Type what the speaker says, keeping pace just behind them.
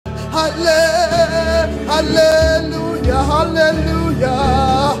Hallelujah,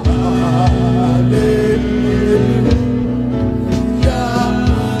 hallelujah,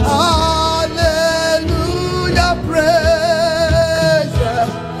 hallelujah, praise.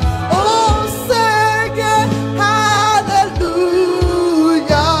 Oh, sing it, hallelujah,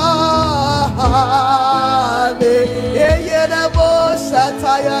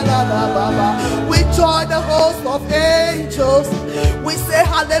 we join the host of angels. We say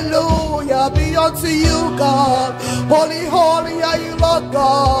hallelujah be unto you, God. Holy, holy are you, Lord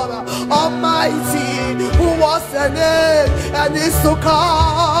God Almighty, who was and is and is to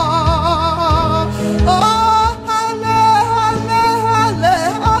come. Oh, hallelujah,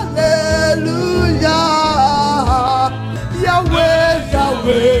 Yahweh,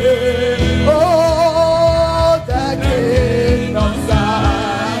 Yahweh. Oh, the King of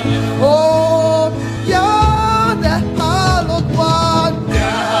Zion. Oh, you're the hallowed one.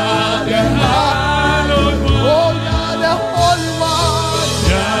 You're the hallowed one. Oh, you're the holy one.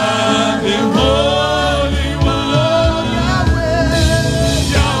 You're the holy one. Oh, Yahweh,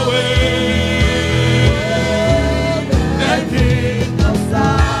 Yahweh, the King of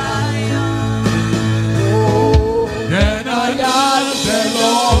Zion. Oh, then I ask the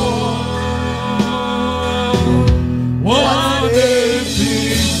Lord, what is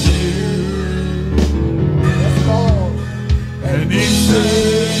you? Yes, Lord. And he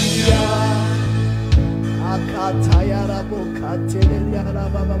said,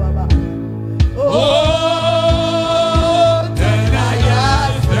 oh, then I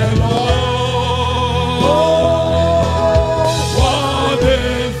asked the Lord, what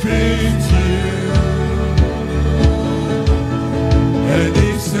if it's you? And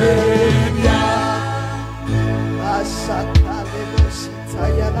he said,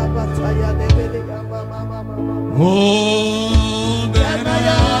 oh, then I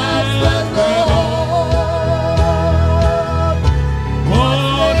asked the Lord,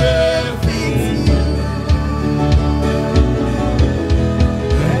 what if it's you?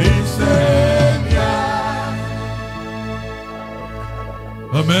 And he said,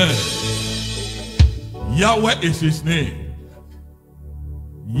 amen. Yahweh is his name.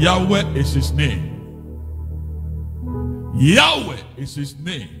 Yahweh is his name. Yahweh is his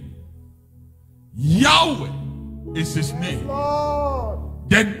name. Yahweh is his name.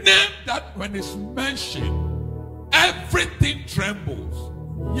 The name that when it's mentioned, everything trembles.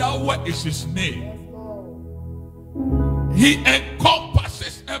 Yahweh is his name. He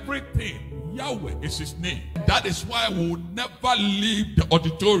encompasses everything. Yahweh is his name. That is why we will never leave the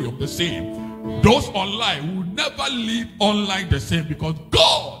auditorium the same. Those online will never leave online the same, because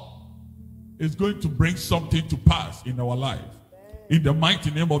God is going to bring something to pass in our life. In the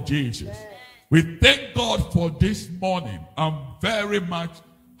mighty name of Jesus. We thank God for this morning. I'm very much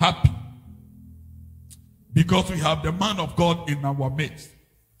happy because we have the man of God in our midst.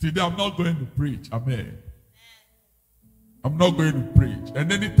 Today I'm not going to preach. Amen. I'm not going to preach.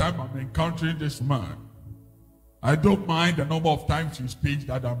 And anytime I'm encountering this man, I don't mind the number of times he speaks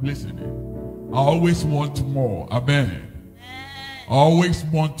that I'm listening. I always want more. Amen. I always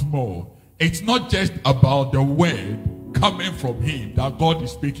want more. It's not just about the word coming from him that God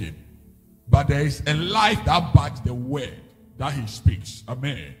is speaking, but there is a life that backs the word that he speaks.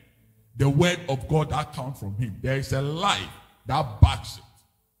 Amen. The word of God that comes from him. There is a life that backs it.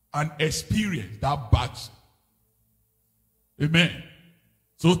 An experience that backs it. Amen.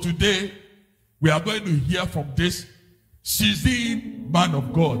 So today, we are going to hear from this seasoned man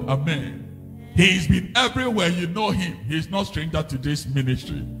of God. Amen. He's been everywhere. You know him. He's not stranger to this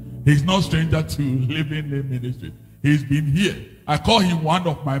ministry. He's not stranger to living the ministry. He's been here. I call him one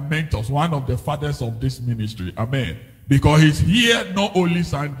of my mentors, one of the fathers of this ministry. Amen. Because he's here not only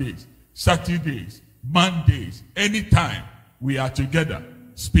Sundays, Saturdays, Mondays, anytime we are together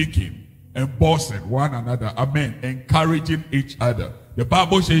speaking and bossing one another. Amen. Encouraging each other. The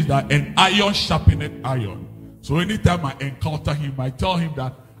Bible says that an iron sharpeneth iron. So anytime I encounter him, I tell him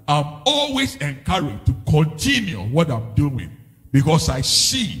that I'm always encouraged to continue what I'm doing, because I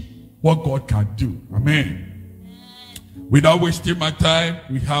see what God can do. Amen. Without wasting my time,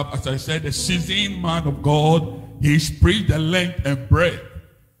 we have, as I said, a seasoned man of God. He's preached the length and breadth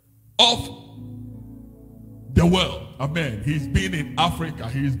of the world. Amen. He's been in Africa.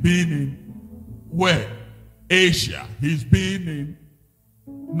 He's been in where? Asia. He's been in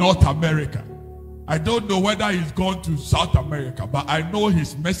North America. I don't know whether he's gone to South America, but I know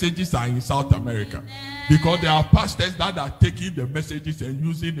his messages are in South America, because there are pastors that are taking the messages and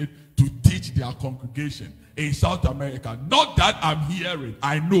using it to teach their congregation in South America. Not that I'm hearing,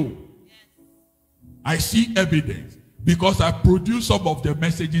 I know. I see evidence. because I produce some of the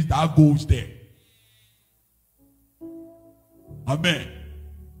messages that goes there. Amen.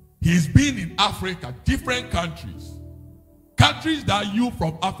 He's been in Africa, different countries. Countries that you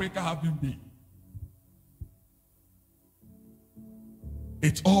from Africa haven't been.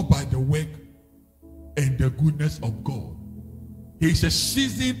 It's all by the work and the goodness of God. He's a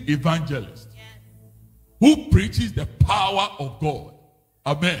seasoned evangelist who preaches the power of God.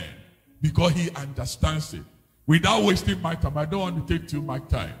 Amen. Because he understands it. Without wasting my time, I don't want to take too much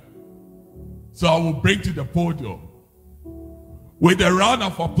time. So I will bring to the podium, with a round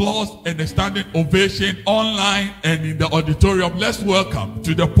of applause and a standing ovation online and in the auditorium, let's welcome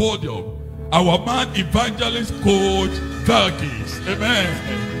to the podium our man evangelist coach Varughese. Amen.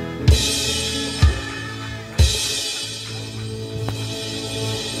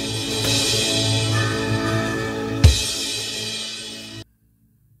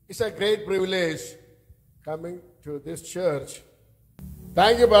 It's a great privilege coming to this church.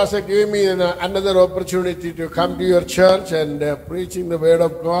 Thank you, Pastor, giving me another opportunity to come to your church and preaching the word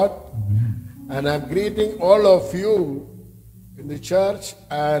of God. And I'm greeting all of you in the church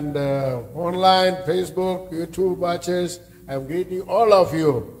and online, Facebook, YouTube watchers. I'm greeting all of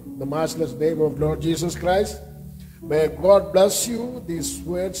you in the matchless name of Lord Jesus Christ. May God bless you these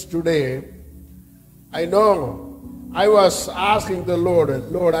words today. I know I was asking the Lord,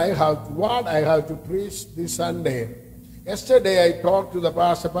 what I have to preach this Sunday. Yesterday I talked to the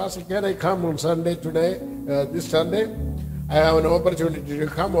pastor, can I come on Sunday today, this Sunday? I have an opportunity to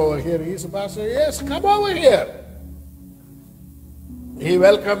come over here. He said, Pastor, yes, come over here. He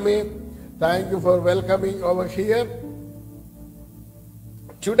welcomed me. Thank you for welcoming over here.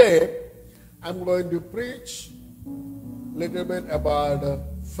 Today, I'm going to preach a little bit about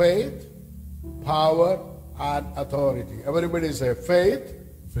faith, power, and authority. Everybody say faith,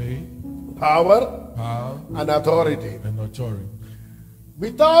 power, and authority.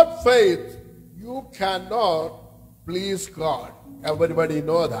 Without faith, you cannot please God. Everybody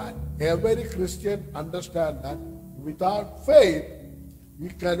know that. Every Christian understand that. Without faith, you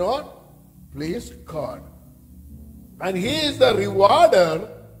cannot please God. And He is the rewarder,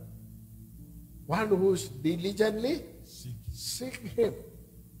 one who diligently seek Him.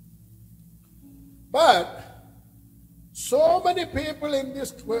 But so many people in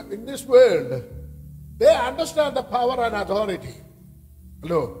this world, they understand the power and authority.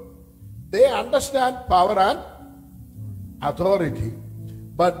 Hello. They understand power and authority,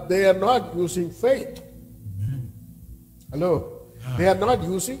 but they are not using faith. Hello. They are not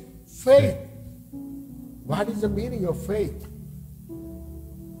using faith. What is the meaning of faith?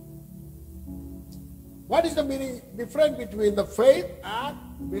 What is the meaning difference between the faith and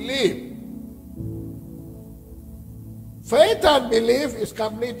belief? Faith and belief is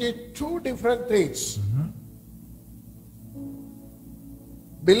completely two different things.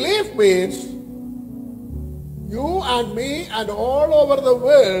 Belief means you and me and all over the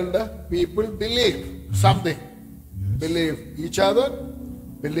world, people believe something. Believe each other,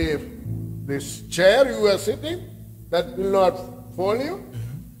 believe this chair you are sitting, that will not fall you.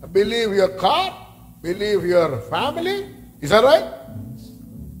 Believe your car, believe your family. Is that right?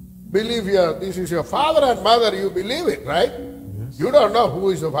 Believe this is your father and mother, you believe it, right? Yes. You don't know who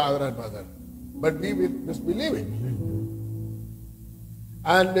is your father and mother, but we must believe it.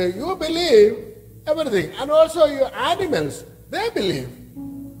 And you believe everything. And also your animals, they believe.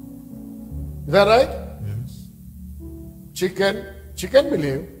 Is that right? Yes. Chicken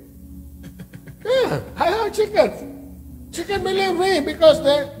believe. Yeah, I have chicken. Chicken believe me because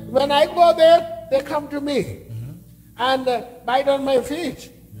when I go there, they come to me and bite on my feet.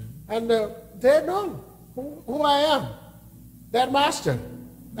 And they know who I am, their master.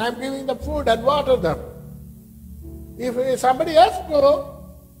 I'm giving them food and water them. If somebody else go,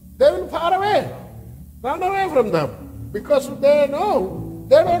 they will far away, run away from them, because they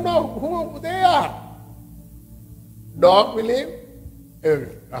don't know who they are. Dog believe,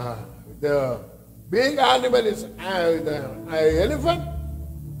 the big animal is the elephant,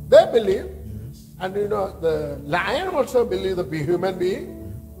 they believe. Yes. And the lion also believe the human being.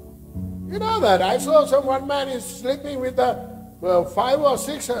 You know that. I saw one man is sleeping with a 5 or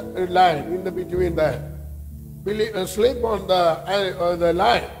 6 lion in the between there. Sleep on the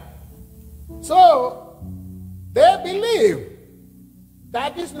lion. So they believe.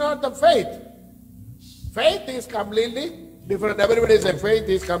 That is not the faith. Faith is completely different. Everybody say faith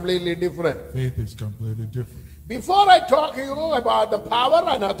is completely different. Faith is completely different. Before I talk to you about the power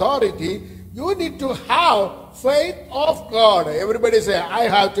and authority, you need to have faith of God. Everybody say, I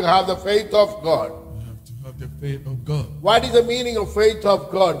have to have the faith of God. I have to have the faith of God. What is the meaning of faith of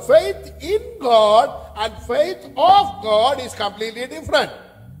God? Faith in God and faith of God is completely different.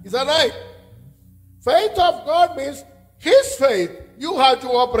 Is that right? Faith of God means His faith you have to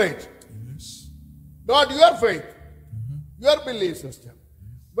operate. Yes. Not your faith, your belief system.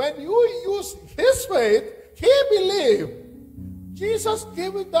 When you use His faith, He believed. Jesus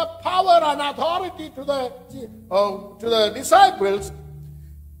gave the power and authority to the disciples.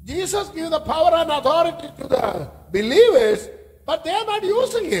 Jesus gave the power and authority to the believers, but they are not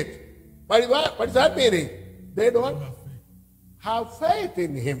using it. What is that meaning? They don't have faith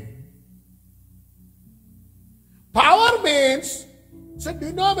in Him. Power means it's a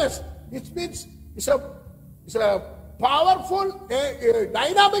dunamis. It means it's a powerful,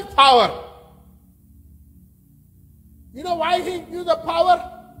 dynamic power. You know why He gave the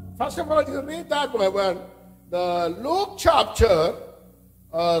power? First of all, you read that one. The Luke chapter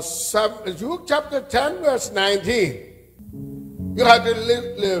 10, verse 19. You have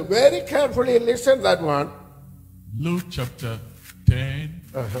to very carefully listen to that one. Luke chapter 10,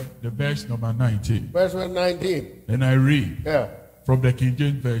 the verse number 19. Verse 19. And I read from the King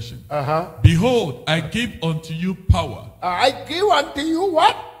James Version. Behold, I give unto you power. I give unto you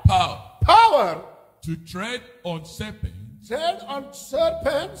what? Power. Power. To tread on serpents. Tread on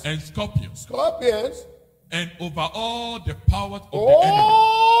serpents. And scorpions. Scorpions. And over all the powers of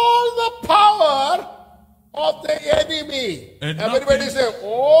all the power of the enemy. And everybody say,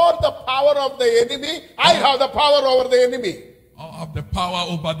 all the power of the enemy. I have the power over the enemy. I have the power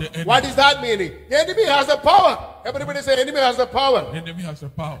over the enemy. What is that meaning? The enemy has the power. Everybody say, enemy has the power. The enemy has the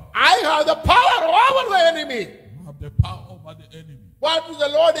power. I have the power over the enemy. I have the power over the enemy. What is the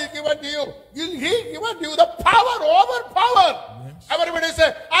Lord has given to you? He given you the power over power. Yes. Everybody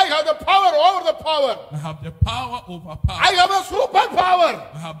say, I have the power over the power. I have the power over power. I have a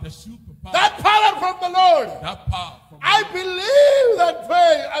superpower. I have the superpower. That power from the Lord. That power from I believe that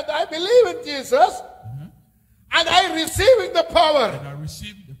faith, and I believe in Jesus, and I receiving the power. And I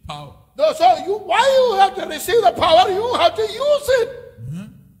receive the power. So why you have to receive the power? You have to use it.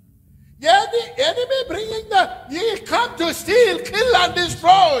 Yeah, the enemy he come to steal, kill, and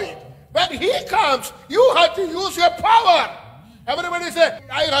destroy. When he comes, you have to use your power. Everybody say,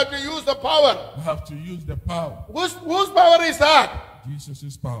 I have to use the power. I have to use the power. Whose power is that?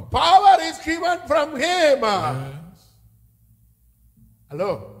 Jesus' power. Power is given from Him. Yes.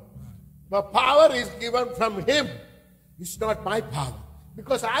 Hello? The power is given from Him. It's not my power.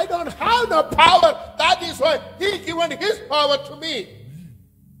 Because I don't have the power. That is why He given His power to me.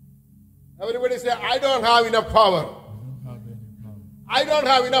 Everybody say, I don't have enough power. I don't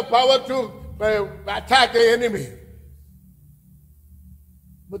have enough power to attack the enemy.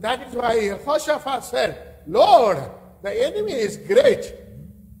 But that is why Kochaipa said, Lord, the enemy is great.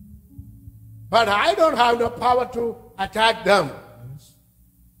 But I don't have enough power to attack them.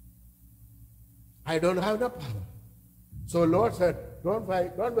 I don't have enough power. So Lord said, don't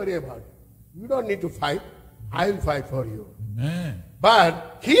fight, don't worry about it. You don't need to fight. I will fight for you. Amen.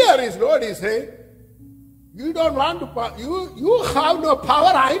 But here is Lord is saying, you don't want to, you have no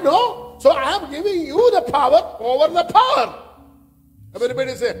power, I know. So I am giving you the power over the power.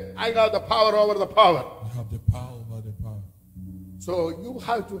 Everybody say, I got the power over the power. I have the power over the power. So you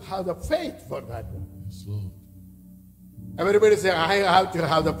have to have the faith for that. Yes, Lord. Everybody say, I have to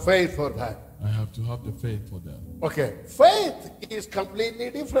have the faith for that. I have to have the faith for that. Okay. Faith is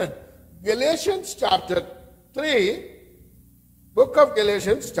completely different. Galatians chapter 3, book of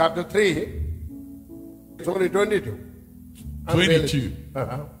Galatians chapter 3, it's only 22. 22.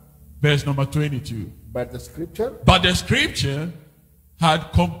 Verse number 22. But the scripture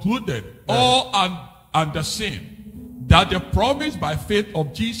had concluded all under sin, that the promise by faith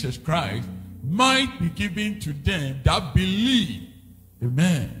of Jesus Christ might be given to them that believe.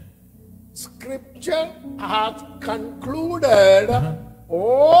 Amen. Scripture has concluded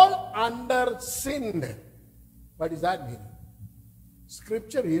all under sin. What does that mean?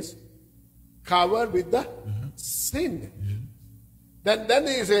 Scripture is covered with the sin. Then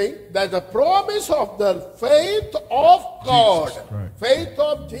he is saying that the promise of the faith of God, faith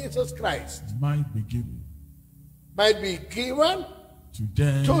of Jesus Christ, might be given to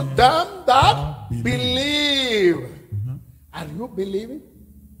them that believe. Are you believing?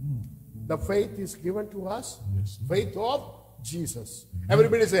 The faith is given to us. Yes, faith of Jesus.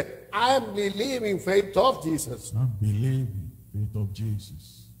 Everybody say, I am believing faith of Jesus. I'm believing faith of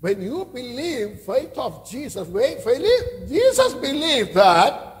Jesus. When you believe faith of Jesus, Jesus believed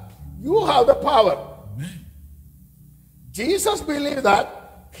that you have the power. Amen. Jesus believed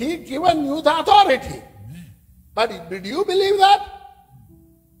that He given you the authority. Amen. But did you believe that?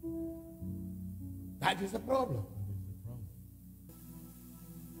 That is the problem.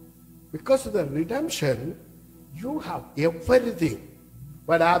 Because of the redemption, you have everything.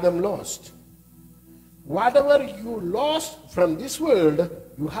 But Adam lost. Whatever you lost from this world,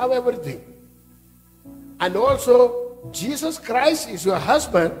 you have everything. And also, Jesus Christ is your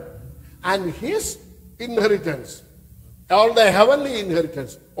husband, and his inheritance, all the heavenly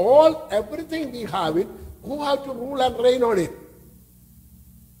inheritance, everything we have it, who have to rule and reign on it?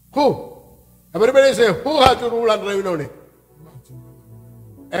 Who? Everybody say, who have to rule and reign on it?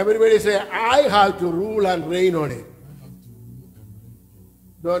 Everybody say, I have to rule and reign on it.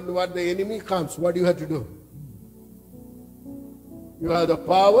 Don't what the enemy comes, what do you have to do? You have the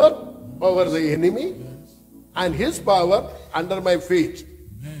power over the enemy, and his power under my feet.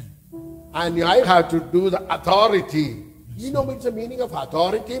 And I have to do the authority. You know what's the meaning of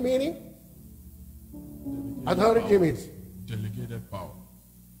authority meaning? Authority means delegated power.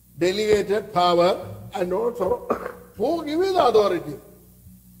 Delegated power, and also who gives you the authority?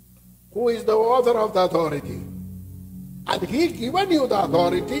 Who is the author of the authority? And he given you the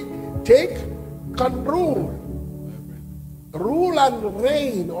authority, take control. Rule and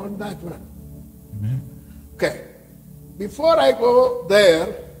reign on that one. Amen. Okay. Before I go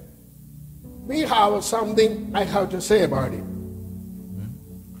there, we have something I have to say about it.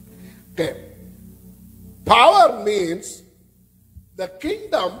 Okay. Power means the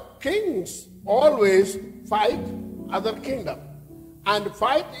kings always fight other kingdom and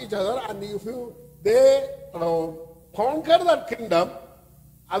fight each other, and if they conquer that kingdom,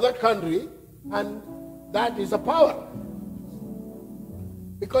 other country, and that is a power.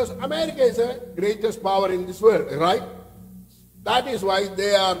 Because America is the greatest power in this world, right? That is why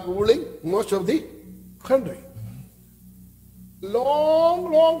they are ruling most of the country.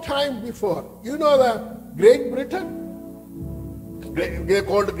 Long time before. You know the Great Britain? They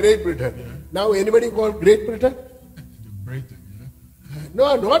called Great Britain. Yeah. Now anybody called Great Britain? Britain, yeah.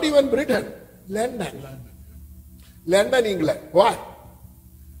 No, not even Britain. London. London, England. Why?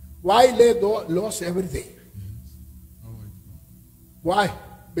 Why they lost everything? Yes. Oh, Why?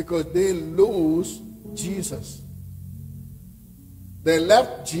 Because they lose Jesus. They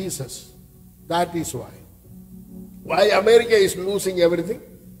left Jesus. That is why. Why America is losing everything?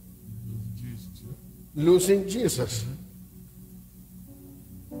 Jesus, yeah. Losing Jesus.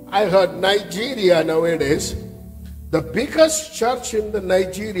 I heard Nigeria nowadays, the biggest church in the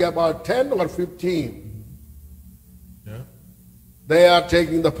Nigeria, about 10 or 15, Yeah. they are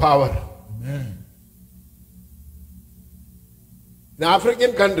taking the power. Amen. In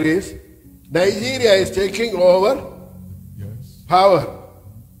African countries, Nigeria is taking over Yes. power,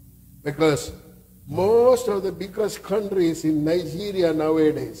 because most of the biggest countries in Nigeria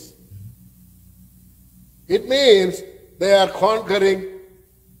nowadays, it means they are conquering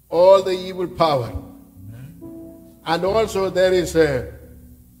all the evil power. And also there is a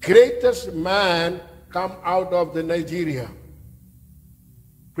greatest man come out of the Nigeria.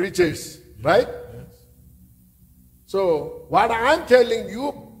 Preachers, right? Yes. So what I'm telling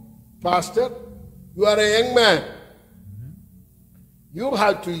you, Pastor, you are a young man. You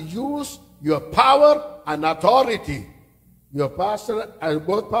have to use your power and authority. Your pastor and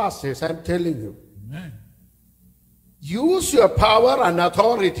both pastors, I'm telling you. Amen. Use your power and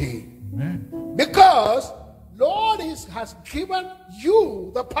authority. Amen. Because Lord has given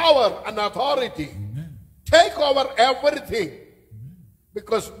you the power and authority. Amen. Take over everything.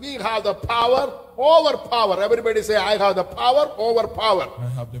 Because we have the power over power. Everybody say, I have the power over power. I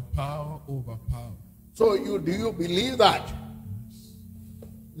have the power over power. So do you believe that?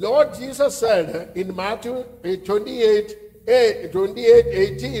 Lord Jesus said in Matthew 28,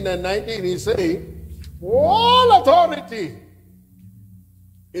 18 and 19, he said, all authority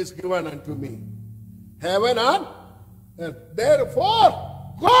is given unto me. Heaven and earth.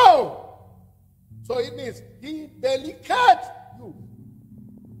 Therefore, go. So it means he delegate you.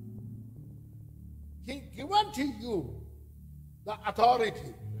 He given to you the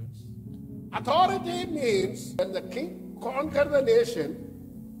authority. Yes. Authority means when the king conquer the nation,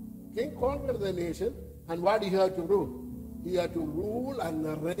 and what he had to do? He had to rule and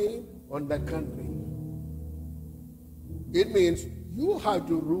reign on the country. It means you have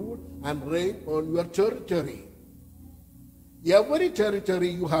to rule and reign on your territory. Every territory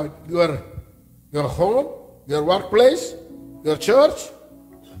you have, your home, your workplace, your church,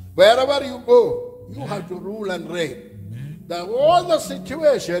 wherever you go, you have to rule and reign. All the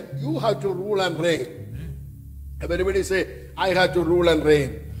situation, you have to rule and reign. Everybody say, I have to rule and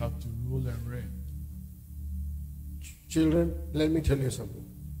reign. I have to rule and reign. Children, let me tell you something.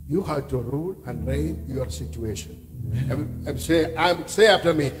 You have to rule and reign your situation. Say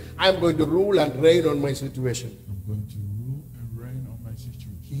after me, I'm going to rule and reign on my situation. I'm going to rule and reign on my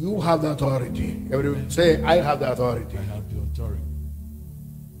situation. You have the authority. Everyone say, I have the authority. I have the authority.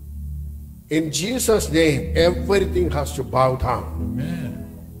 In Jesus' name, everything has to bow down. Amen.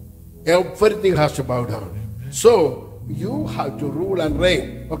 Everything has to bow down. Amen. So, you have to rule and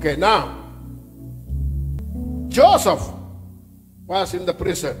reign. Okay, now, Joseph was in the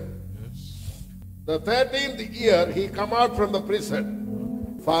prison. Yes. The 13th year, he come out from the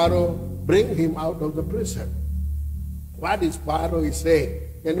prison. Pharaoh bring him out of the prison. What is Pharaoh is saying?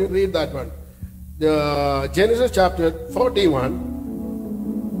 Can you read that one? The Genesis chapter 41.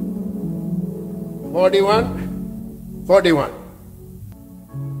 41.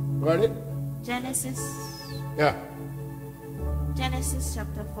 Got it? Genesis. Yeah. Genesis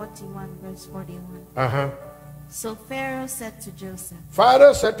chapter 41, verse 41. So Pharaoh said to Joseph,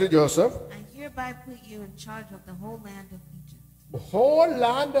 Pharaoh said to Joseph, I hereby put you in charge of the whole land of Egypt. the whole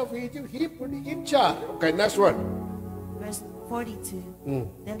land of Egypt, he put in charge. Okay, next one. Verse 42.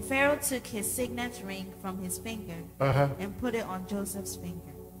 Then Pharaoh took his signet ring from his finger and put it on Joseph's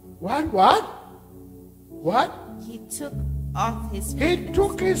finger. What? He took off his He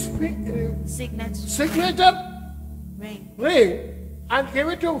took his signet signature ring. And gave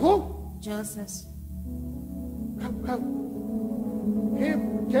it to who? Joseph's. Come. He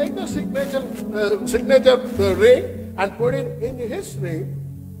take the signature ring and put it in his ring.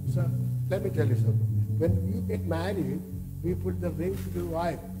 So let me tell you something. When you get married, we put the ring to the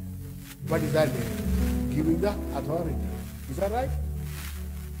wife. What is that mean? Giving the authority. Is that right?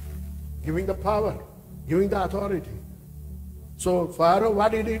 Giving the power. Giving the authority. So Pharaoh,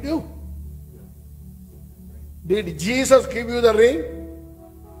 what did he do? Did Jesus give you the ring?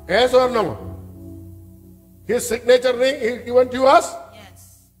 Yes or no? His signature ring he given to us?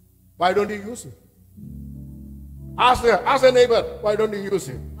 Yes. Why don't you use it? Ask a neighbor, why don't you use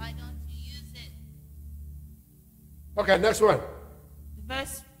it? Why don't you use it? Okay, next one.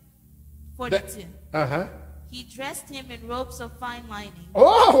 Verse 42. He dressed him in robes of fine lining.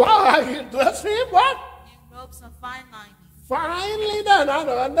 Oh, wow, he dressed him what? In robes of fine lining. Finally done.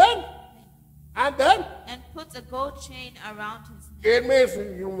 And then? And put a gold chain around his neck. It means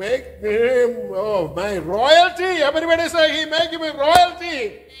you make him, oh my, royalty. Everybody say he make him a royalty.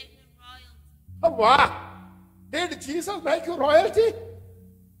 Make him royalty. Oh, wow. Did Jesus make you royalty?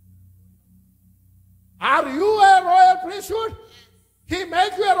 Are you a royal priesthood? He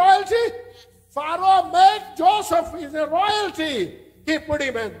make you a royalty? Pharaoh made Joseph is a royalty. He put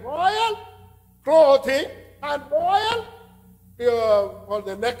him in royal clothing and royal on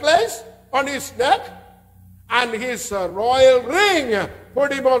the necklace on his neck and his royal ring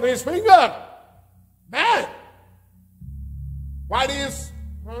put him on his finger. Man, what is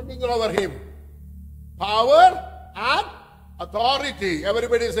handing over him? Power and authority.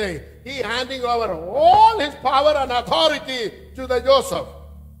 Everybody say, he handing over all his power and authority to the Joseph.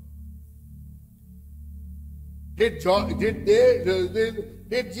 Did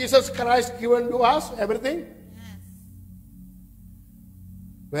Jesus Christ given to us everything? Yes.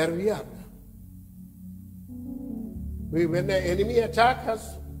 Where we are. When the enemy attack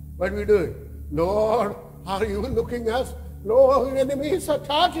us, what we do? Lord, are you looking at us? Lord, the enemy is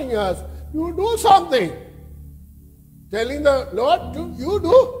attacking us. You do something. Telling the Lord, you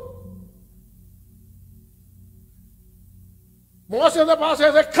do. Most of the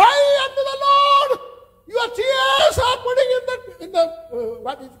pastors say, cry unto the Lord. Your tears are putting in the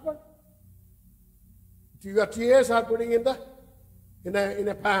what is it called? Your tears are putting in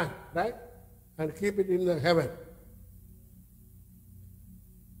a pan, right? And keep it in the heaven.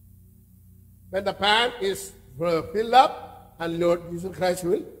 When the pan is filled up, and Lord Jesus Christ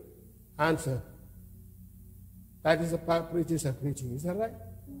will answer. That is the preachers are preaching. Is that right?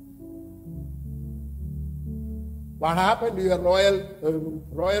 What happened to your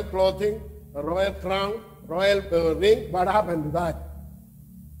royal clothing, a royal crown, royal ring? What happened to that?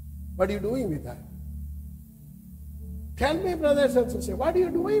 What are you doing with that? Tell me, brothers and sisters, what are you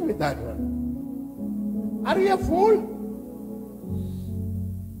doing with that one? Are you a fool?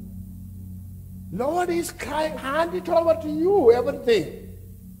 Lord is crying, hand it over to you, everything.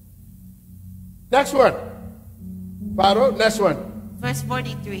 Next one. Pharaoh, next one. Verse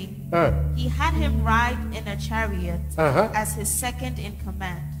 43. He had him ride in a chariot as his second in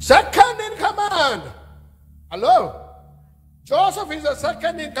command. Second in command. Hello? Joseph is the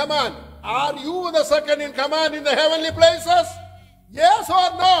second in command. Are you the second in command in the heavenly places? Yes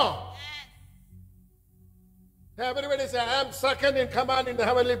or no? Yes. Everybody say, I am second in command in the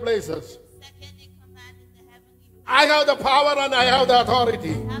heavenly places. Second in command in the heavenly places. I have the power and I have the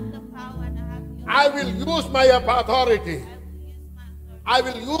authority. I will use my authority. I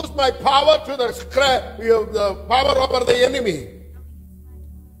will use my power to the power over the enemy.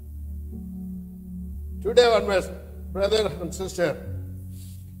 Today, one must, brother and sister,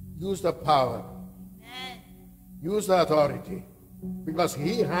 use the power. Use the authority. Because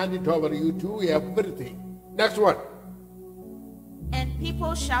he handed over you to everything. Next one. And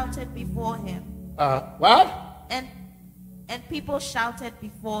people shouted before him. What? And people shouted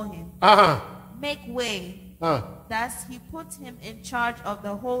before him. Make way. Thus he put him in charge of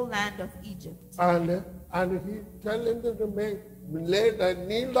the whole land of Egypt. And he tell him to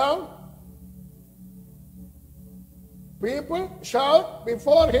kneel down. People shout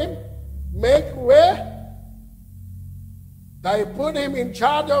before him, make way. They put him in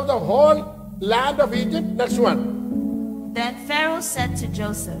charge of the whole land of Egypt. Next one. Then Pharaoh said to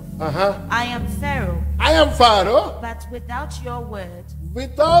Joseph, I am Pharaoh. I am Pharaoh. But without your word,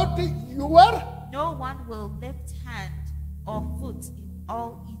 without your, no one will lift hand or foot in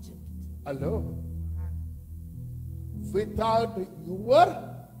all Egypt. Hello. Without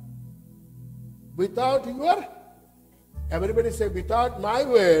your, everybody say, without my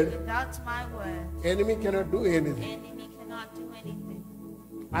word. Without my word, Enemy cannot do anything. Enemy cannot do anything.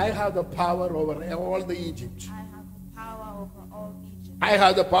 I have the power over all the Egypt. I have the power over all Egypt. I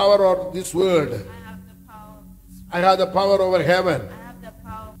have the power over this world. I have the power of this world. I have the power over heaven. I have the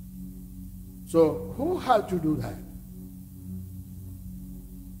power. So who have to do that?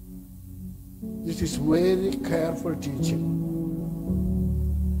 This is very careful teaching.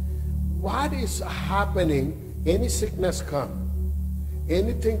 What is happening? Any sickness come,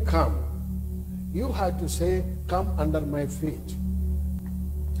 anything come, you have to say, come under my feet.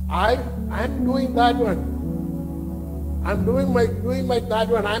 I'm doing that one. I'm doing my that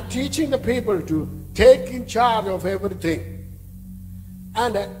one. I'm teaching the people to take in charge of everything.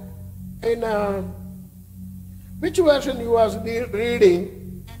 And in which version you was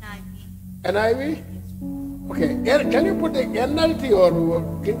reading? NIV. NIV? Okay. Can you put the NLT or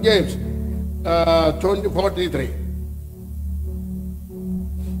King James? 43.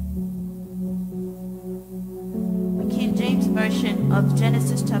 The King James Version of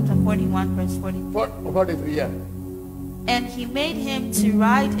Genesis chapter 41 verse 43. 43, yeah. And he made him to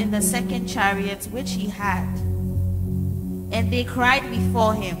ride in the second chariot which he had. And they cried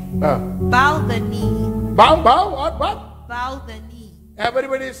before him, bow the knee. Bow, what? Bow the knee.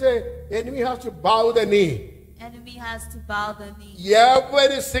 Everybody say, enemy has to bow the knee. Enemy has to bow the knee.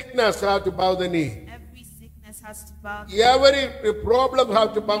 Every sickness has to bow the knee. Every sickness has to bow the knee. Every problem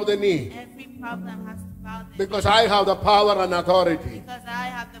has to bow the knee. Every problem has to bow the knee. Because I have the power and authority. Because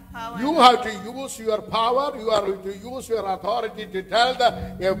I have the power. You have to use your power, you are to use your authority to tell the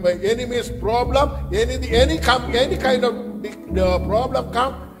enemy's problem, any kind of problem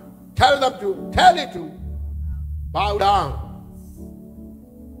come, tell it to bow down.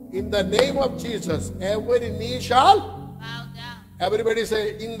 In the name of Jesus, every knee shall bow down. Everybody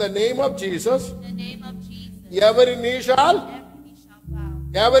say, in the name of Jesus. In the name of Jesus. Every knee shall. Every knee shall bow.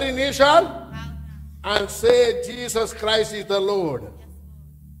 Every knee shall. Bow down. And say, Jesus Christ is the Lord. Yes,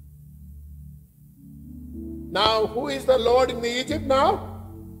 Lord. Now, who is the Lord in the Egypt now?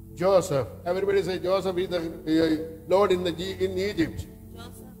 Joseph. Everybody say, Joseph is the Lord in Egypt.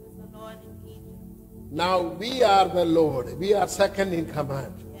 Joseph is the Lord in Egypt. Now, we are the Lord. We are second in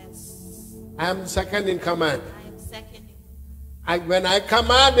command. I am second in command. I am second in command. When I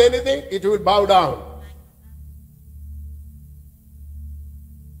command anything, it will bow down.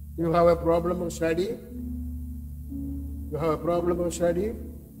 You have a problem of studying? You have a problem of studying?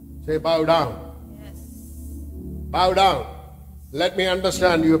 Say, bow down. Yes. Bow down. Let me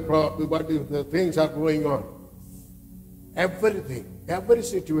understand what the things are going on. Everything, every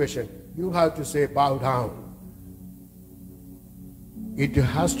situation, you have to say, bow down. It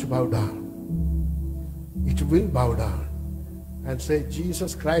has to bow down. It will bow down and say,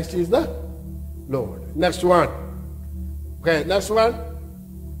 Jesus Christ is the Lord. Next one. Okay, next one.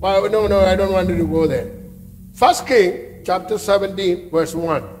 Well, no, I don't want you to go there. 1 King chapter 17 verse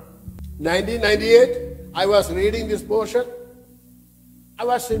 1. 1998, I was reading this portion. I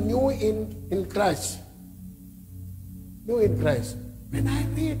was new in Christ. New in Christ. When I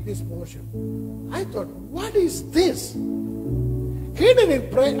read this portion, I thought, what is this? He didn't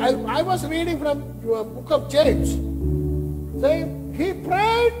pray. I was reading from the book of James. Saying, he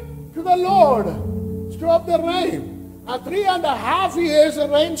prayed to the Lord, stop the rain. 3.5 years the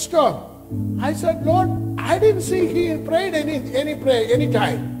rain stopped. I said, Lord, I didn't see he prayed any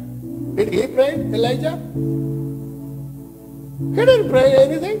time. Did he pray, Elijah? He didn't pray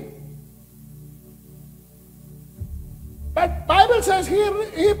anything. But Bible says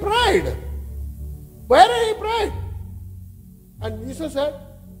he prayed. Where are you praying? And Jesus said,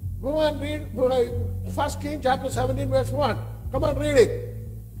 go and read 1 Kings chapter 17 verse 1. Come on, read it.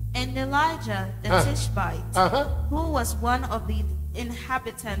 And Elijah the Tishbite, who was one of the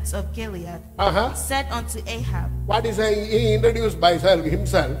inhabitants of Gilead, said unto Ahab. What is he introduced by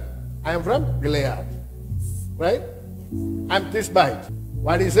himself? I am from Gilead. Right? I'm Tishbite.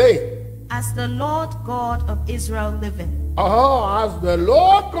 What is he? As the Lord God of Israel liveth. As the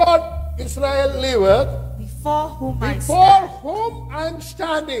Lord God Israel liveth. Before whom I am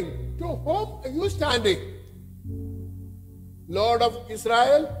standing. To whom are you standing? Lord of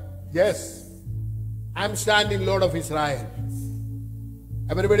Israel? Yes. I'm standing, Lord of Israel.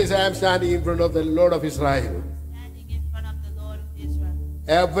 Everybody say, I'm standing in front of the Lord of Israel. Standing in front of the Lord of Israel.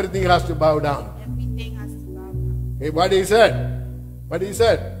 Everything has to bow down. Everything has to bow down. Hey, what he said? What he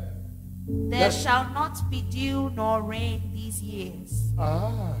said? There shall not be dew nor rain these years.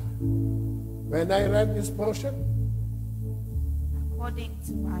 When I read this portion, according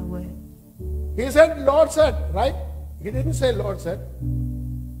to my word. He said, Lord said, right? He didn't say Lord said.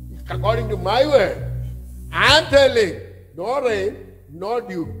 According to my word, I am telling, no rain, no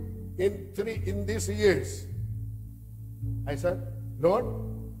dew in these years. I said, Lord,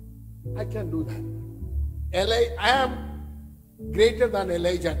 I can do that. I am greater than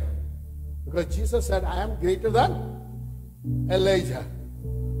Elijah. Because Jesus said, I am greater than Elijah.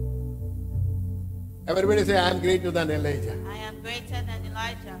 Everybody say, I am greater than Elijah. I am greater than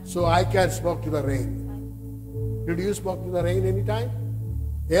Elijah. So I can speak to the rain. Did you speak to the rain anytime?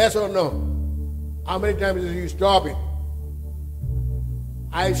 Yes or no? How many times did you stop it?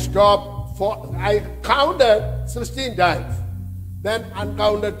 I counted 16 times, then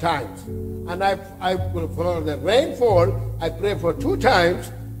uncounted times. And for the rainfall, I pray for 2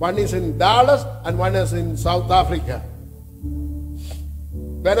 times. One is in Dallas and one is in South Africa.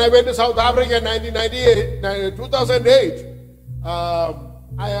 When I went to South Africa in 2008,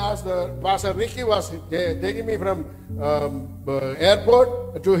 I asked Pastor Ricky was taking me from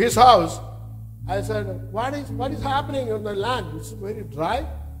airport to his house. I said, what is happening on the land? It's very dry.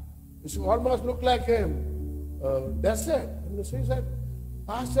 It almost look like a desert. And he said,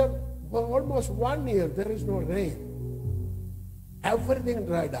 Pastor, for almost 1 year there is no rain. Everything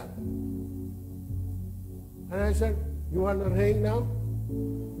dried up. And I said, you want the rain now?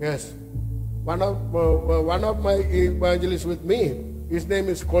 Yes. One of my evangelists with me, his name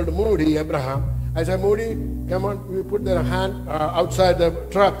is called Moody Abraham. I said, Moody, come on, we put their hand outside the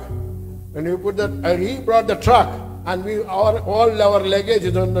truck. And he brought the truck, and all our luggage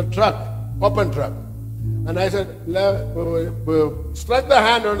is on the truck, open truck. And I said, stretch the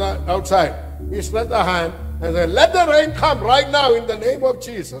hand on the outside. He stretched the hand and said, let the rain come right now in the name of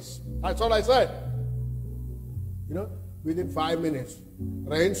Jesus. That's all I said. You know, within 5 minutes,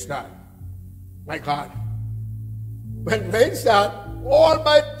 rain started. My God. When rain started, all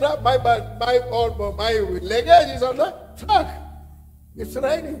my luggage is on the truck. It's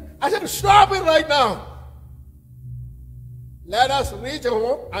raining. I said, stop it right now. Let us reach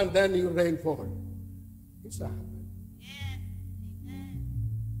home and then you rain fall. It's happened.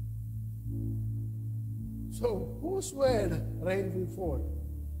 So, whose word rain will fall?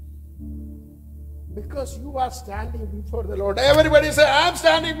 Because you are standing before the Lord. Everybody say, I'm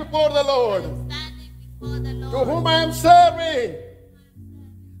standing before the Lord. I'm standing before the Lord. To whom I am serving.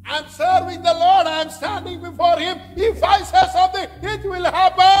 I'm serving the Lord. I'm standing before Him. If I say something, it will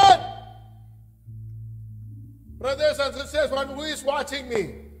happen. Brothers and sisters, one who is watching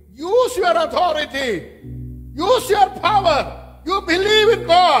me, use your authority. Use your power. You believe in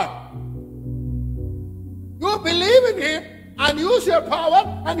God. You believe in Him and use your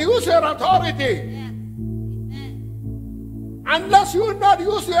power and use your authority. Unless you not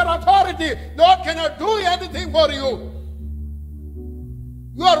use your authority, God cannot do anything for you.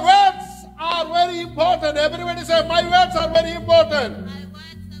 Your words are very important. Everybody say, my words are very important.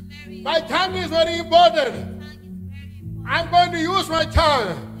 My tongue is very important. I'm going to use my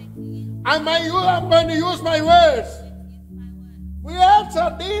tongue. I'm going to use my words. Words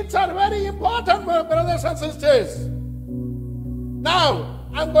and deeds are very important, my brothers and sisters. Now,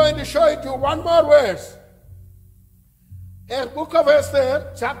 I'm going to show it to you one more verse. In book of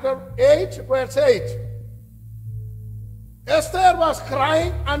Esther, chapter 8, verse 8. Esther was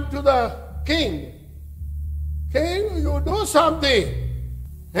crying unto the king. King, you do something.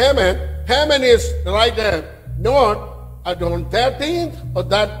 Haman is right there. Note, on 13th of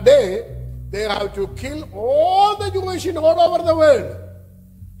that day, they have to kill all the Jewish in all over the world.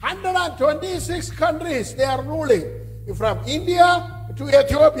 126 countries they are ruling. From India to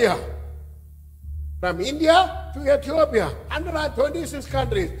Ethiopia. From India to Ethiopia, 126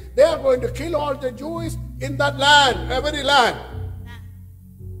 countries. They are going to kill all the Jews in that land, every land.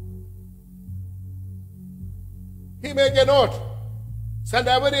 He make a note. Send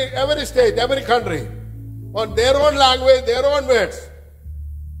every state, every country, on their own language, their own words.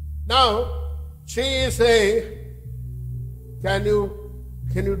 Now, she is saying, can you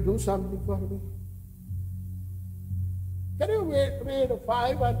do something for me? Can you read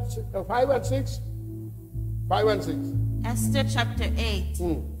 5 and 6? 5 and 6. Esther chapter 8,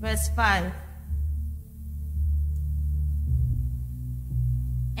 verse 5.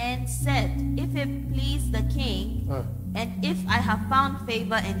 And said, if it please the king, and if I have found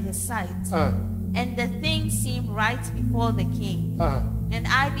favor in his sight, and the thing seem right before the king, and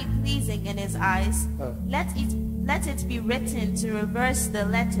I be pleasing in his eyes, let it be written to reverse the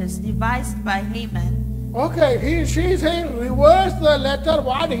letters devised by Haman. Okay, she is saying reverse the letter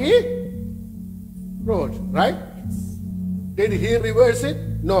what he wrote, right? Yes. Did he reverse it?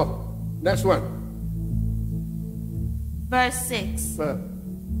 No. Next one. Verse 6.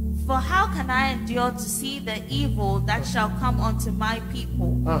 For how can I endure to see the evil that shall come unto my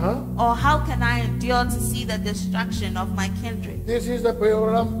people? Or how can I endure to see the destruction of my kindred? This is the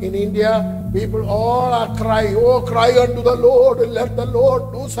problem in India. People all are crying, oh, cry unto the Lord, let the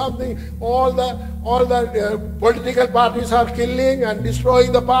Lord do something. All the political parties are killing and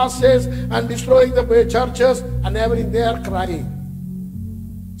destroying the pastors and destroying the churches and everything. They are crying.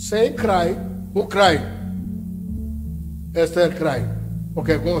 Same cry. Who cried? Esther cried.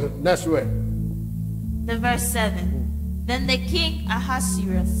 Okay, go ahead. Next word. The verse 7. Then the king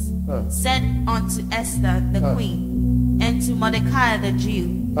Ahasuerus said unto Esther the queen, and to Mordecai the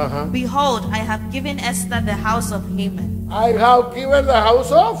Jew, behold, I have given Esther the house of Haman. I have given the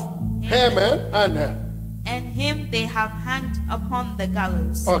house of Haman and him they have hanged upon the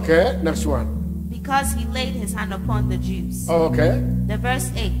gallows. Okay, next one. Because he laid his hand upon the Jews. Okay. The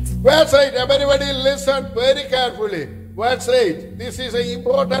verse 8. Verse 8. Everybody listen very carefully. Verse 8. This is an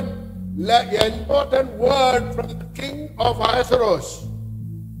important word from the king of Ahasuerus.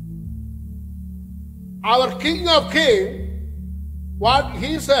 Our king of kings, what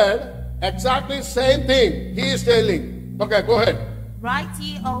he said, exactly same thing he is telling. Okay, go ahead. Write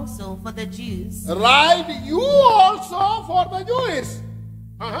ye also for the Jews. Write you also for the Jews.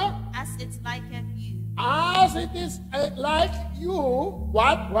 As it liketh you. As it is like you.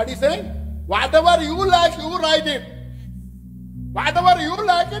 What is it? Whatever you like, you write it. Whatever you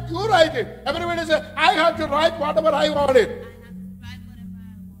like it, you write it. Everybody say, I have to write whatever I want it. I have to write whatever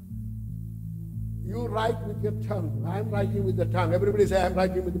I want. You write with your tongue. I am writing with the tongue. Everybody say, I am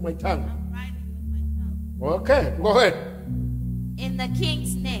writing with my tongue. I'm writing with my tongue. Okay, go ahead. In the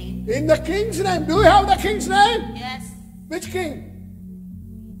king's name. In the king's name. Do you have the king's name? Yes. Which king?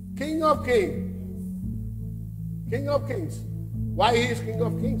 King of kings. King of kings. Why he is king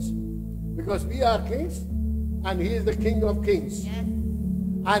of kings? Because we are kings. And he is the king of kings. Yes.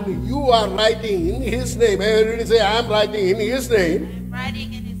 And you are writing in his name. Everybody say, I am writing in his name. I'm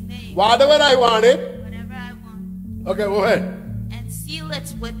writing in his name. Whatever I wanted. Whatever I want. Okay, go ahead. And seal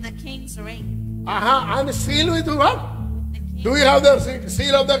it with the king's ring. And seal with what? With the king's Do you have the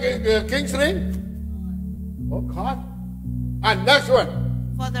seal of the king's ring? Oh God. And next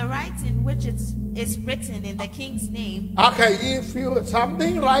one. For the writing which is written in the king's name. Okay, if you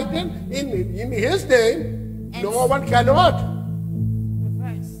something written in his name, no one cannot.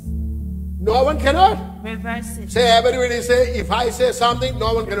 Reverse. No one cannot. Reverse it. Say, everybody say, if I say something,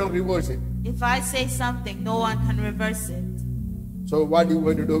 no one cannot reverse it. If I say something, no one can reverse it. So what are you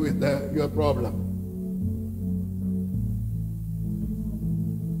going to do with your problem?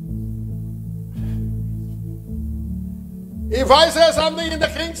 If I say something in the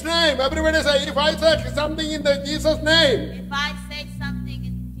king's name, everybody say, if I say something in the Jesus name, If I say something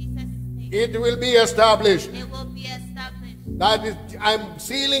in Jesus' name, it will be established. it will be established. That is, I'm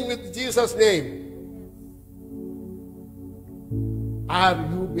sealing with Jesus' name. Are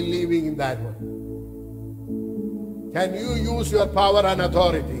you believing in that one? Can you use your power and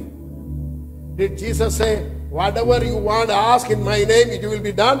authority? Did Jesus say, whatever you want to ask in my name, it will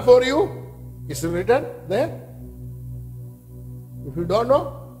be done for you? Is it written there? If you don't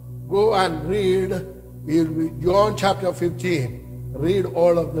know, go and read John chapter 15. Read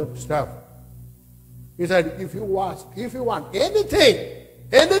all of the stuff. He said, if you want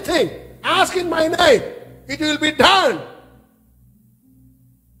anything, ask in my name, it will be done.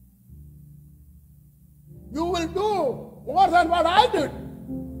 You will do more than what I did.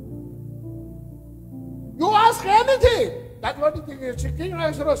 You ask anything. That's what the King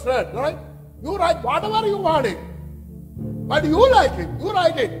Ahasuerus said, right? You write whatever you want it. But you like it, you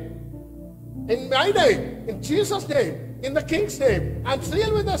write it. in my name, in Jesus' name, in the King's name, and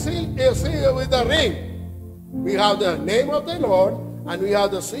seal with the ring. We have the name of the Lord, and we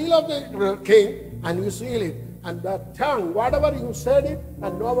have the seal of the King, and you seal it. And that tongue, whatever you said it,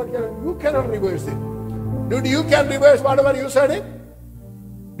 and no one can, you cannot reverse it. Dude, you can reverse whatever you said it?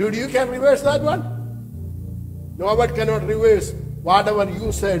 Dude, you can reverse that one? No one cannot reverse whatever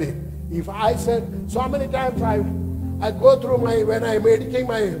you said it. If I said, so many times I go through when I'm editing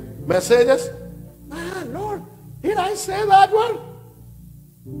my messages, Lord, did I say that one?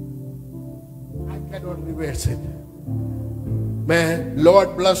 I cannot reverse it. Man,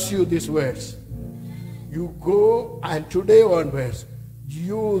 Lord bless you these words. You go and today onwards,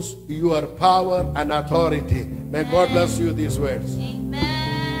 use your power and authority. May God bless you these words. Amen.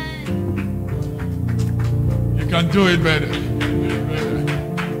 You can do it better.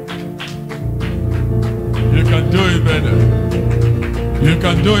 You can do it better. You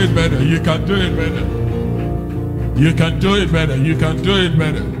can do it better. You can do it better. You can do it better. You can do it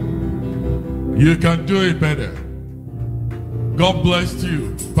better. You can do it better. God bless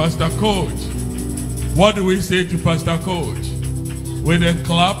you, Pastor Coach. What do we say to Pastor Coach? With a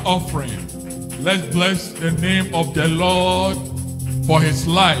clap offering, let's bless the name of the Lord for his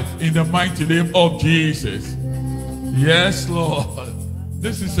life in the mighty name of Jesus. Yes, Lord.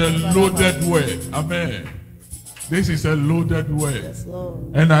 This is a loaded word. Amen. This is a loaded word. Yes,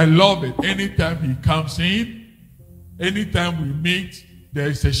 Lord. And I love it. Anytime he comes in, anytime we meet, there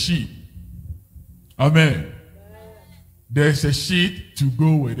is a sheep. Amen. There is a sheet to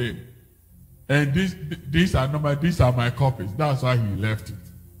go with it. And these are my copies. That's why he left it.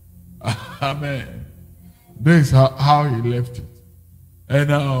 Amen. This is how he left it.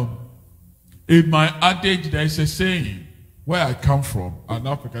 And in my adage, there is a saying where I come from, in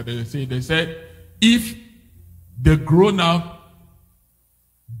Africa. They said, if the grown-up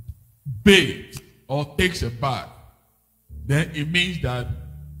bathes or takes a bath, then it means that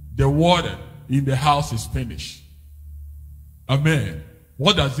the water in the house is finished. Amen.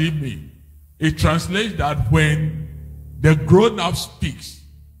 What does it mean? It translates that when the grown-up speaks,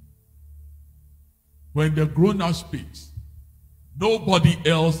 nobody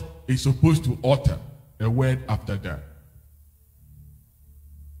else is supposed to utter a word after that.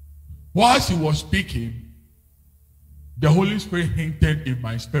 Whilst he was speaking, the Holy Spirit hinted in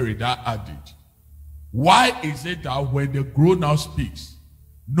my spirit that adage. Why is it that when the grown-up speaks,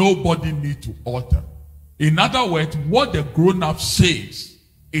 nobody needs to utter? In other words, what the grown-up says,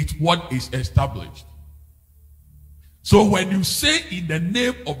 it's what is established. So when you say in the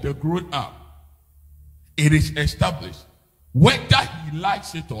name of the grown-up, it is established, whether he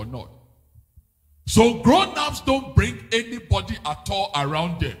likes it or not. So grown-ups don't bring anybody at all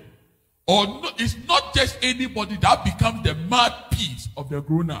around them. Or no, it's not just anybody that becomes the mouthpiece of the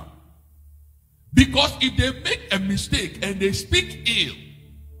grown-up. Because if they make a mistake and they speak ill,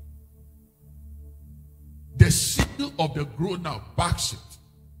 the seal of the grown-up backs it.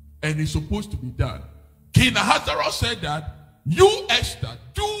 And it's supposed to be done. King Ahasuerus said that, you, Esther,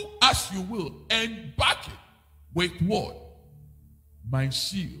 do as you will and back it with what? My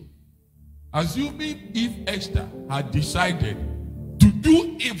seal. Assuming if Esther had decided to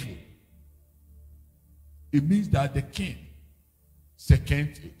do evil, it means that the king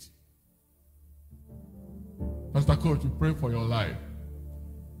seconds it. Pastor Coach, we pray for your life.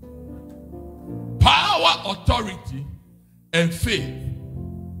 Power, authority, and faith.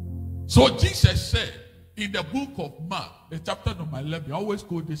 So Jesus said in the book of Mark, the chapter number 11, I always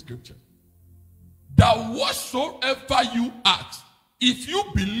quote this scripture, that whatsoever you ask, if you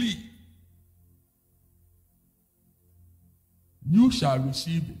believe, you shall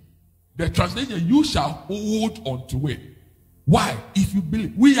receive it. The translation, you shall hold on to it. Why? If you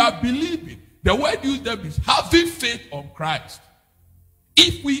believe. We are believing. The word used there is having faith on Christ.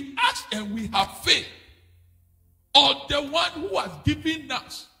 If we ask and we have faith on the one who has given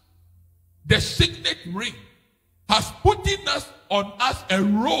us the signet ring, has put on us a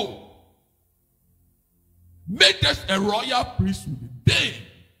robe, made us a royal priesthood, then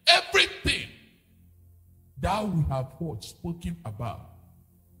everything that we have heard spoken about,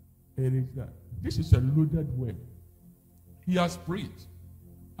 it is that. This is a loaded word. He has preached.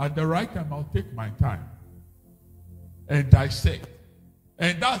 At the right time, I'll take my time and dissect.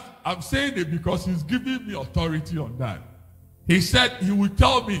 And I'm saying it because he's giving me authority on that. He said he will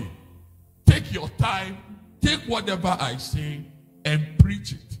tell me, take your time, take whatever I say, and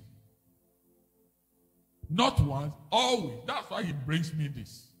preach it. Not once, always. That's why he brings me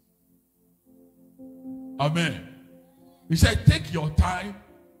this. Amen. He said, take your time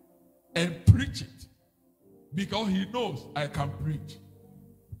and preach it. Because he knows I can preach.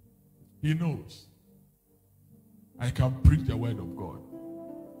 He knows I can preach the word of God.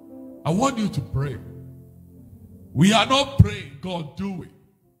 I want you to pray. We are not praying, God, do it.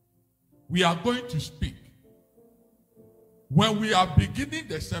 We are going to speak. When we are beginning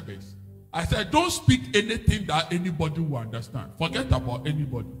the service, I said, don't speak anything that anybody will understand. Forget about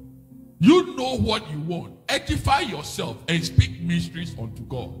anybody. You know what you want. Edify yourself and speak mysteries unto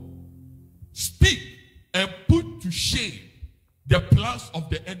God. Speak and put to shame the plans of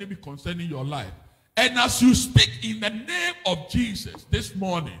the enemy concerning your life. And as you speak in the name of Jesus this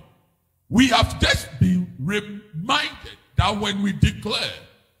morning, we have just been reminded that when we declare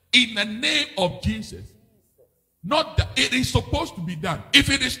in the name of Jesus, not that it is supposed to be done. If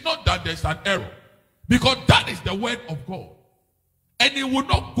it is not done, there's an error. Because that is the word of God. And it will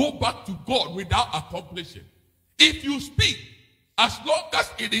not go back to God without accomplishing. If you speak, as long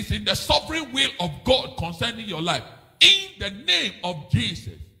as it is in the sovereign will of God concerning your life, in the name of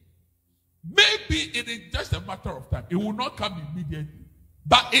Jesus, maybe it is just a matter of time. It will not come immediately.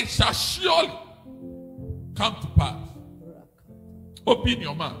 But it shall surely come to pass. Open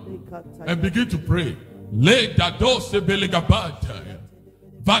your mouth and begin to pray.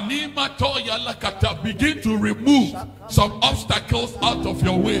 Begin to remove some obstacles out of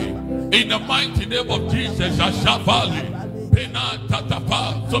your way. In the mighty name of Jesus,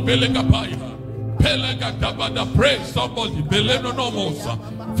 pray somebody.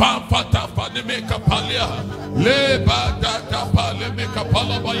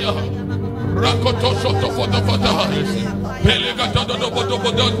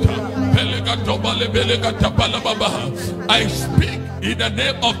 I speak in the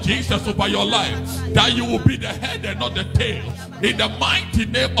name of Jesus over your life that you will be the head and not the tail. In the mighty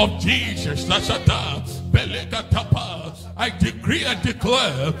name of Jesus, I decree and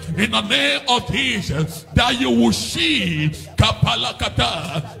declare in the name of Jesus that you will see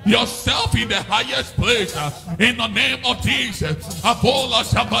yourself in the highest place. In the name of Jesus, Abola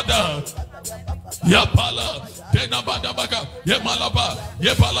Shabada, Yapala, Denabadabaga, Yemalaba,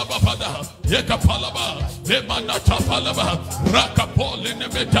 Yebalabada, Yekapalaba, Yemanatapalaba,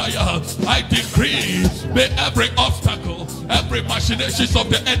 Rakapolinemetaya. I decree, may every obstacle, every machinations of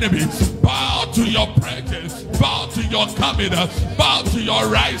the enemy bow to your presence, bow to your coming, bow to your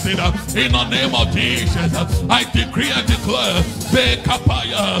rising. In the name of Jesus, I decree and declare, may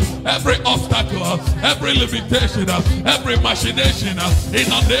kapaya, every obstacle, every limitation, every machination, in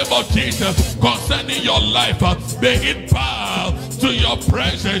the name of Jesus, concerning your life, may it bow to your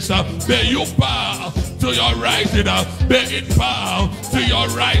presence. May you bow to your rising up. May it bow to your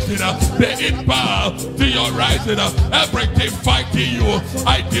rising up. May it bow to your rising up. Everything fighting you,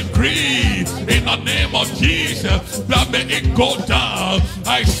 I decree in the name of Jesus that may it go down.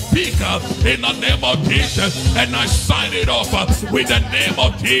 I speak in the name of Jesus and I sign it off with the name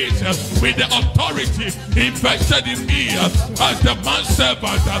of Jesus, with the authority invested in me as the man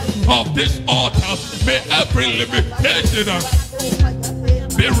servant of this altar. May every limitation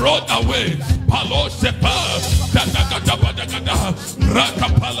be rolled away.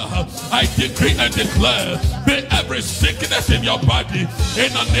 I decree and declare, may every sickness in your body,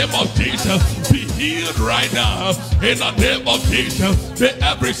 in the name of Jesus, be healed right now. In the name of Jesus, may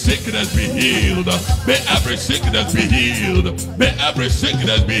every sickness be healed. May every sickness be healed. May every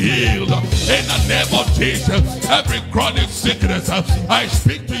sickness be healed. In the name of Jesus, every chronic sickness, I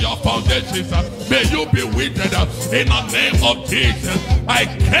speak to your foundations. May you be withered. In the name of Jesus, I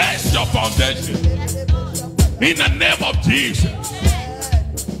curse your foundation. In the name of Jesus,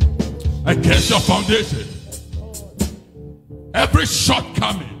 I curse your foundation. Every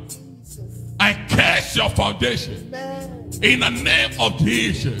shortcoming, I curse your foundation. In the name of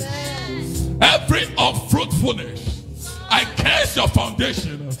Jesus, every unfruitfulness, I curse your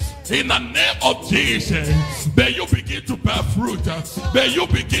foundation. In the name of Jesus, may you begin to bear fruit. May you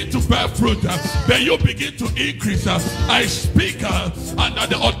begin to bear fruit. May you begin to increase. I speak under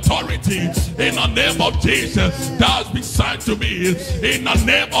the authority in the name of Jesus that has been signed to me. In the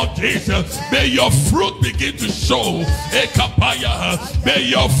name of Jesus, may your fruit begin to show. May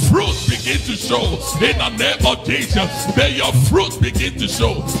your fruit begin to show. In the name of Jesus, may your fruit begin to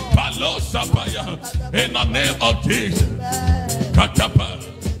show. In the name of Jesus. Katapa.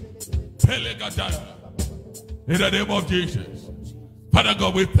 In the name of Jesus. Father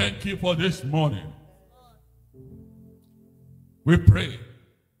God, we thank you for this morning. We pray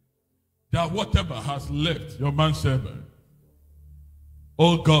that whatever has left your manservant,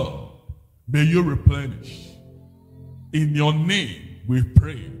 oh God, may you replenish. In your name we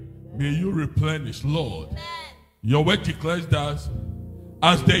pray. May you replenish, Lord. Your word declares that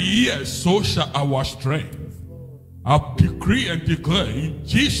as the years, so shall our strength. I decree and declare in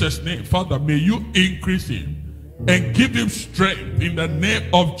Jesus' name, Father, may you increase him and give him strength in the name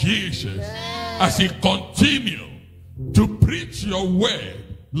of Jesus as he continues to preach your word.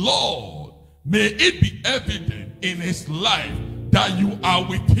 Lord, may it be evident in his life that you are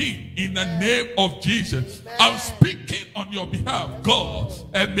with him in the name of Jesus. I'm speaking on your behalf, God,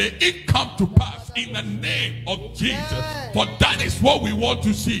 and may it come to pass in the name of Jesus. For that is what we want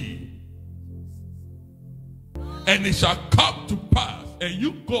to see. And it shall come to pass, and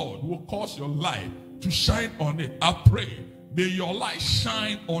you, God, will cause your light to shine on it. I pray, may your light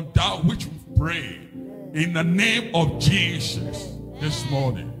shine on that which we pray in the name of Jesus this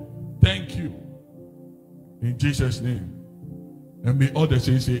morning. Thank you. In Jesus' name. And may all the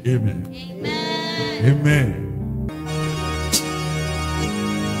saints say amen. Amen. Amen.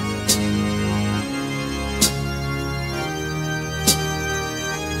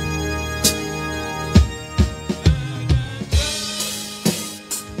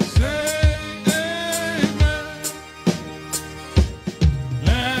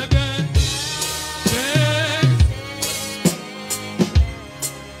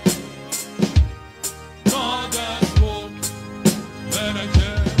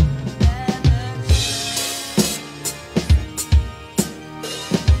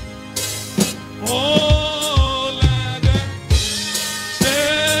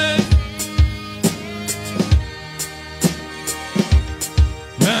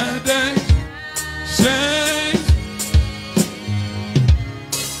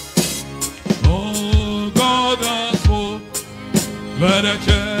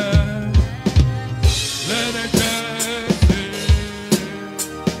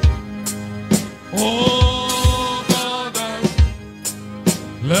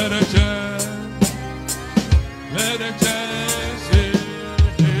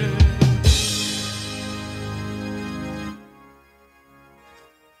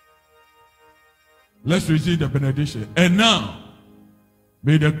 Let's receive the benediction. And now,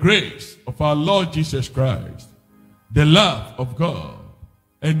 may the grace of our Lord Jesus Christ, the love of God,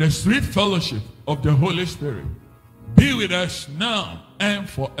 and the sweet fellowship of the Holy Spirit be with us now and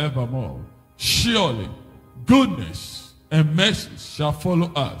forevermore. Surely, goodness and mercy shall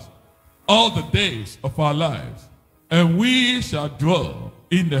follow us all the days of our lives, and we shall dwell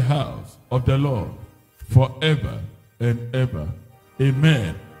in the house of the Lord forever and ever.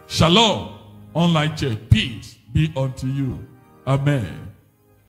 Amen. Shalom. Online church, peace be unto you. Amen.